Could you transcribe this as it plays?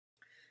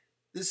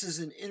This is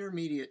an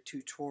intermediate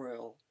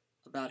tutorial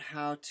about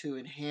how to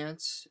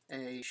enhance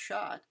a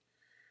shot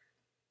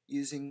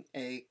using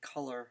a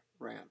color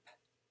ramp.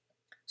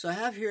 So I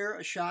have here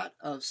a shot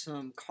of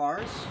some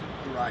cars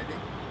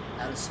arriving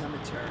at a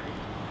cemetery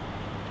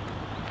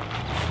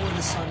before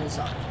the sun is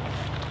up.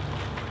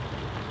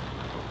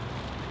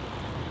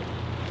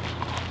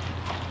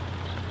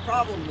 The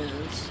problem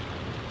is,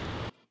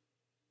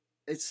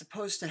 it's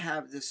supposed to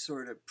have this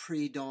sort of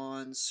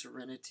pre-dawn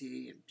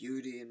serenity and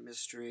beauty and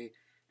mystery,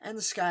 and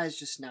the sky is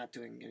just not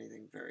doing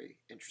anything very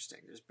interesting.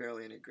 There's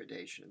barely any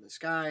gradation in the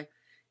sky,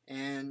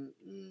 and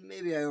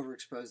maybe I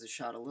overexposed the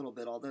shot a little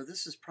bit, although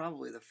this is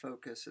probably the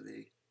focus of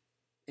the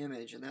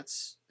image, and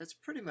that's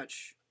pretty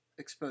much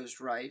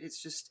exposed right. It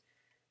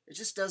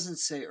just doesn't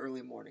say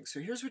early morning. So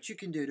here's what you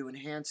can do to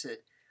enhance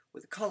it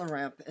with a color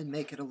ramp and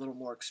make it a little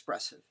more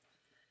expressive.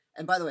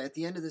 And by the way, at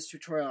the end of this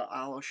tutorial,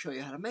 I'll show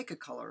you how to make a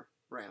color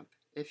ramp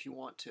if you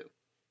want to.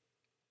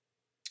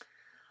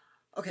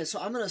 Okay, so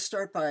I'm going to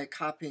start by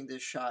copying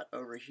this shot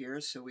over here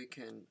so we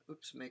can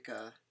make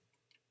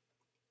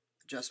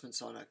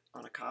adjustments on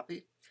a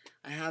copy.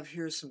 I have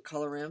here some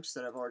color ramps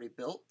that I've already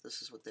built.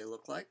 This is what they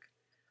look like.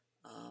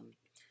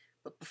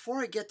 But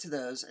before I get to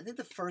those, I think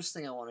the first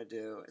thing I want to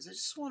do is I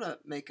just want to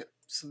make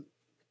some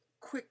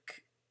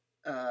quick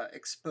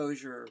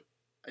exposure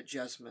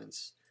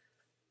adjustments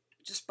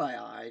just by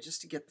eye, just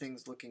to get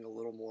things looking a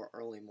little more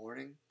early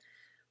morning.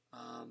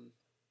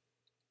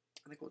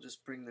 I think we'll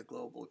just bring the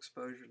global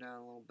exposure down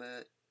a little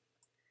bit,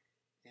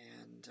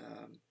 and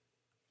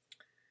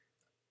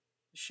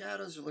the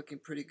shadows are looking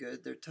pretty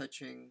good. They're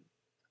touching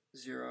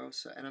 0,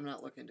 and I'm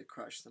not looking to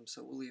crush them,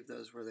 so we'll leave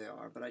those where they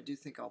are, but I do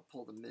think I'll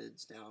pull the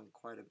mids down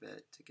quite a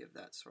bit to give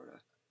that sort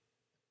of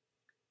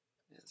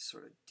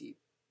deep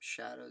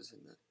shadows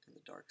in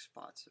the dark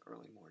spots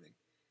early morning.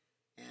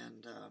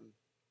 And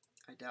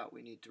I doubt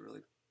we need to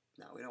really,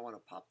 no, we don't want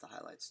to pop the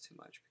highlights too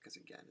much because,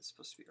 again, it's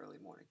supposed to be early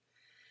morning.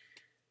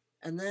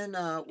 And then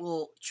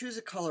we'll choose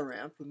a color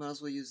ramp. We might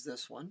as well use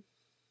this one.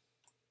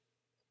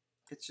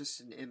 It's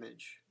just an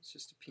image. It's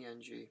just a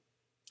PNG.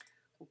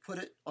 We'll put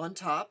it on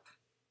top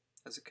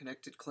as a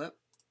connected clip,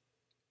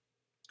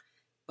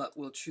 but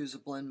we'll choose a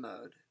blend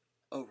mode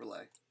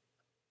overlay.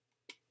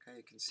 Okay,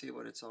 you can see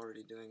what it's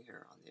already doing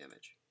here on the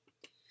image.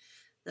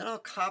 Then I'll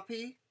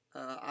copy,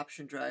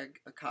 option drag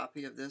a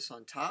copy of this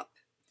on top.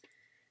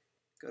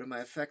 Go to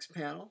my effects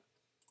panel.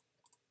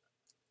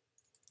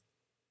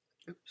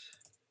 Oops.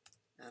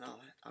 And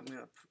I'm going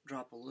to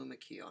drop a Luma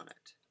key on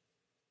it.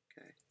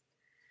 Okay.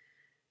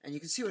 And you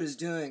can see what it's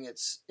doing.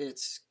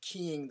 It's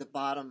keying the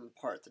bottom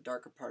part, the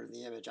darker part of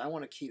the image. I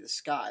want to key the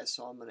sky,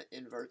 so I'm going to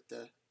invert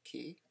the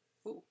key.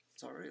 Ooh,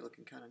 it's already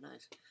looking kind of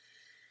nice.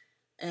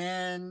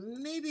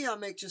 And maybe I'll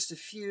make just a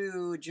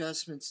few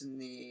adjustments in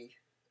the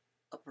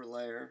upper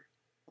layer,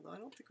 although I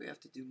don't think we have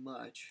to do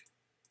much.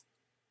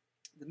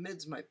 The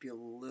mids might be a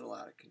little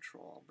out of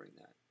control. I'll bring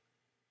that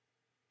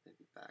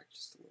maybe back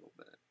just a little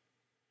bit.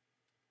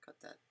 Cut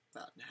that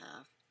about in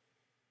half.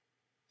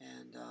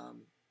 And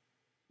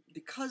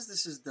because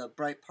this is the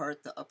bright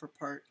part, the upper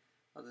part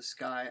of the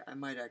sky, I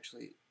might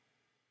actually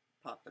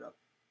pop it up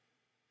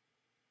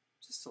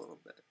just a little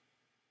bit.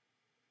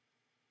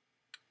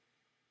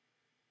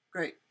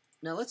 Great.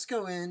 Now let's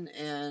go in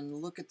and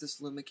look at this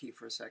Luma key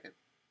for a second.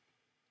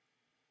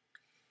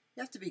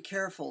 You have to be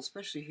careful,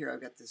 especially here.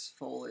 I've got this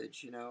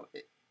foliage, you know,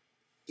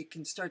 it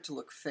can start to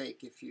look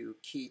fake if you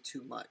key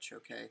too much,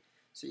 okay?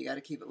 So you got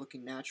to keep it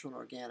looking natural and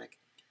organic.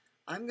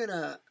 I'm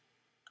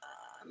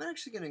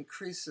actually gonna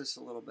increase this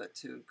a little bit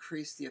to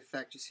increase the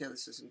effect. You see how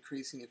this is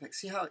increasing the effect?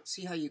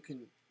 See how you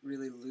can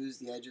really lose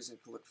the edges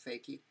and can look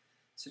fakey?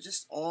 So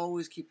just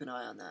always keep an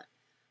eye on that.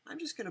 I'm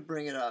just gonna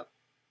bring it up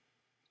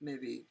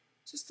maybe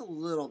just a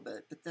little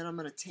bit, but then I'm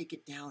gonna take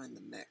it down in the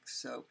mix.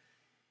 So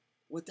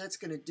what that's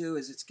gonna do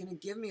is it's gonna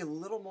give me a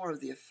little more of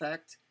the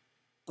effect,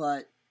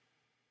 but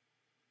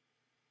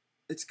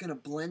it's gonna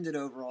blend it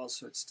overall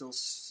so it still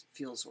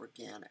feels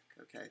organic,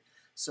 okay?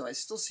 So I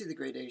still see the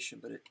gradation,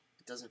 but it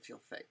doesn't feel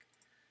fake.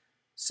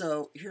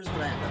 So here's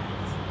what I end up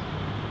with.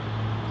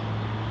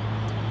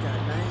 Got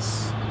a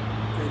nice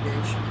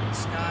gradation in the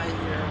sky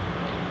here.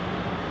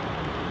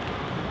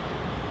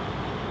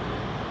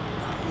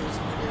 Not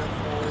losing any of the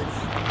foliage.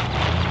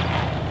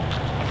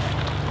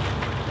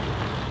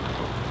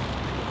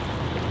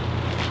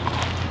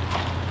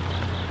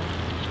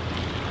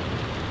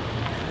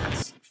 And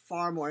that's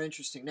far more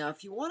interesting. Now,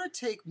 if you want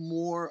to take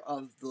more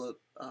of the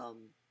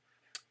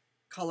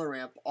color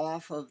ramp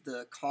off of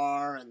the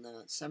car and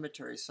the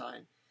cemetery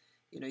sign,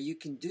 you know, you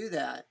can do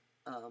that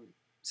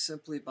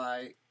simply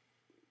by,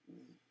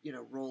 you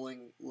know,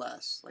 rolling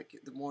less. Like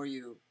the more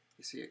you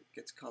see it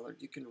gets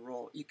colored, you can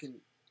roll.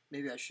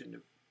 Maybe I shouldn't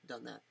have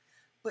done that,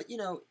 but you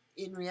know,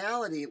 in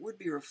reality, it would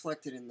be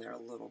reflected in there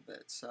a little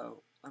bit.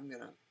 So I'm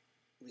gonna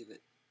leave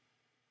it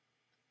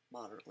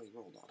moderately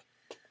rolled off.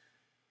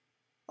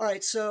 All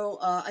right, so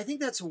I think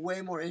that's a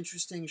way more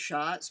interesting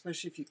shot,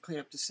 especially if you clean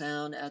up the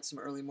sound, add some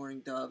early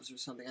morning doves or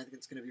something. I think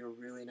it's going to be a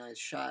really nice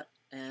shot.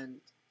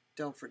 And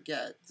don't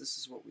forget, this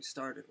is what we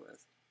started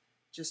with.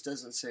 It just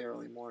doesn't say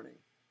early morning.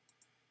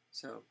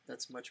 So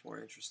that's much more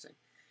interesting.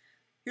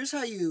 Here's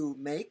how you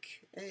make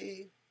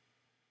a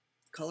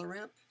color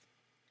ramp.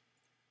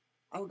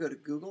 I would go to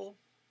Google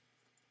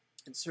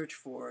and search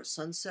for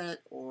sunset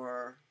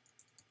or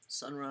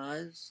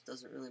sunrise,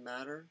 doesn't really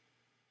matter.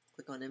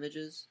 Click on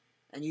images,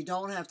 and you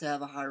don't have to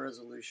have a high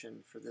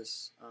resolution for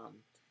this.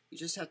 You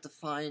just have to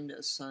find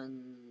a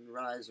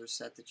sunrise or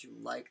set that you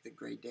like, the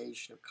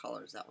gradation of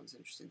colors. That one's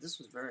interesting. This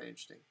was very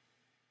interesting.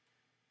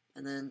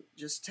 And then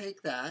just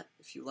take that,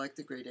 if you like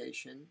the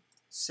gradation,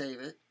 save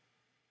it.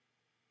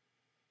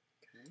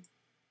 Okay.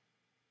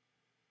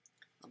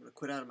 I'm going to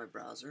quit out of my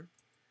browser.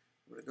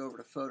 I'm going to go over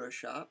to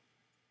Photoshop.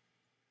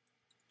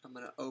 I'm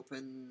going to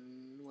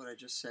open what I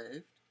just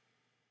saved.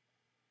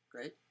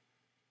 Great.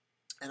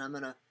 And I'm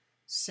going to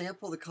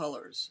sample the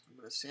colors. I'm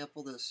going to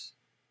sample this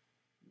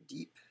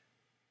deep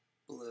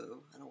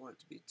blue. I don't want it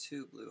to be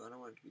too blue. I don't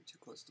want it to be too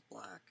close to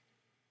black.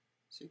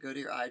 So you go to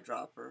your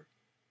eyedropper.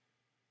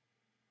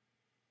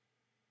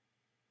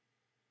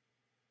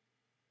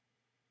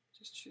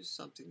 Just choose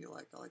something you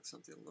like. I like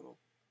something a little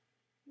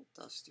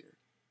dustier.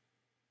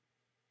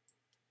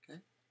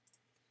 Okay.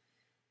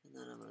 And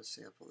then I'm going to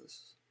sample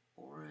this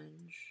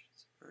orange.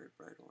 It's a very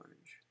bright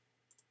orange.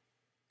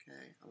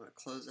 Okay. I'm going to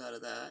close out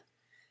of that.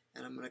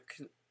 And I'm going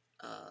to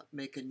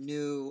make a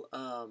new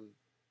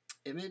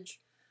image.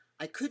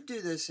 I could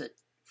do this at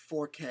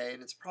 4K,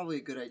 and it's probably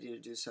a good idea to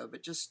do so,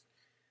 but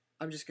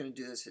I'm just going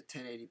to do this at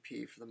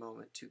 1080p for the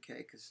moment, 2K,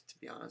 because to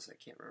be honest, I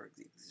can't remember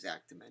the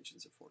exact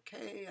dimensions of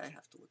 4K. I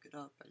have to look it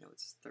up. I know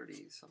it's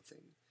 30 something.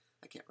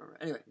 I can't remember.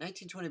 Anyway,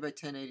 1920 by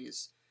 1080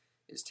 is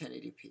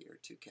 1080p or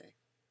 2K.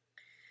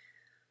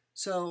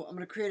 So I'm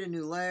going to create a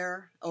new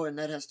layer. Oh, and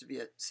that has to be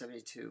at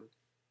 72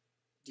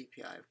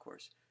 DPI, of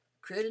course.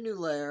 Create a new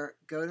layer,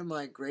 go to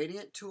my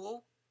gradient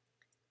tool,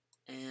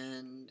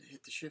 and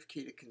hit the shift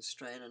key to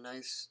constrain a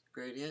nice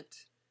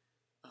gradient.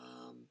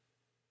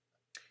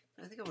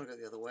 I think I want to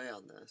go the other way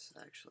on this,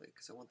 actually,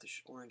 because I want the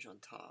orange on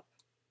top.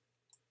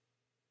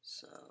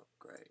 So,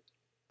 great.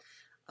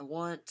 I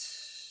want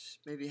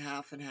maybe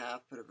half and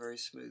half, but a very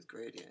smooth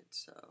gradient,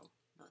 so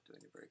I'm not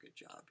doing a very good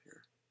job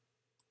here.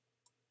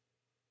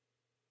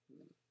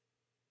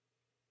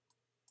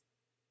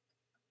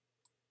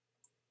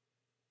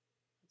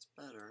 That's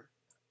better.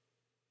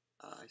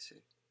 I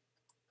see.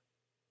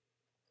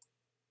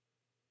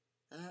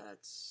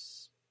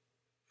 That's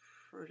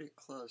pretty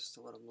close to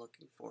what I'm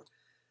looking for.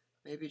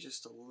 Maybe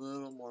just a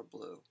little more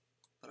blue,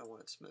 but I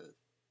want it smooth.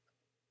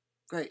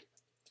 Great.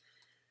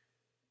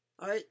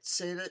 Alright,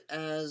 save it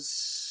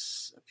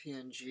as a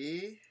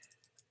PNG.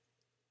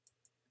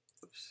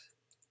 Oops.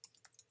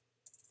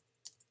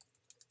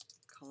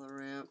 Color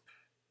ramp.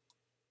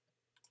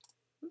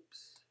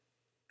 Oops.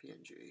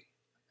 PNG.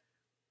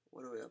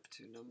 What are we up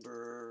to?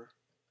 Number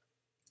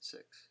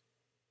 6.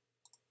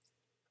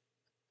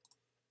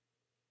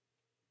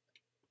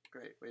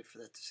 Great, wait for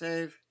that to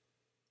save.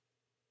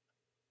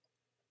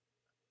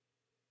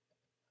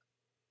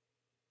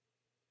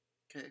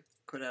 Okay,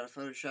 quit out of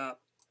Photoshop.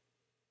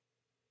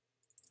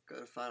 Go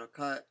to Final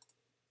Cut.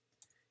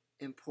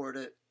 Import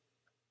it.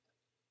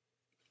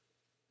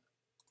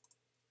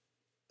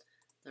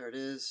 There it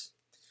is.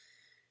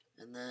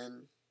 And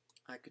then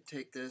I could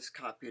take this,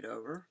 copy it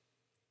over,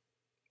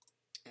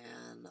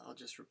 and I'll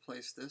just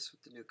replace this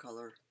with the new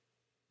color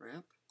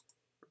ramp.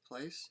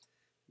 Replace.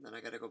 And then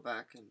I got to go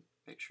back and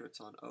make sure it's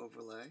on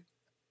overlay.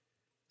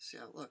 See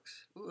how it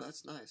looks. Ooh,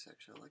 that's nice,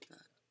 actually. I like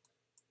that.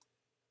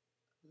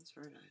 That's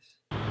very nice.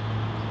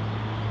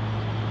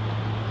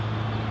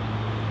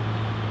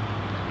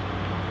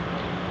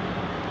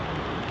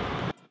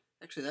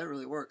 Actually, that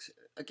really works.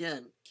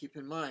 Again, keep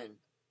in mind,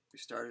 we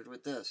started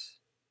with this.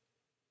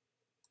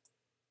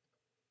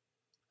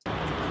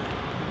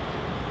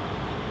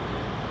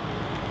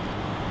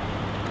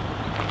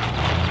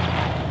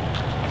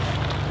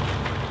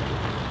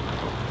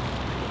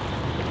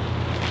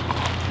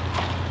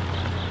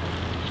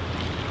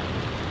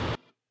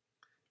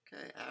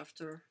 Okay,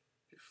 after,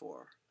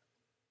 before,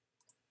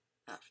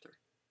 after.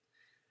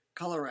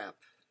 Color ramp.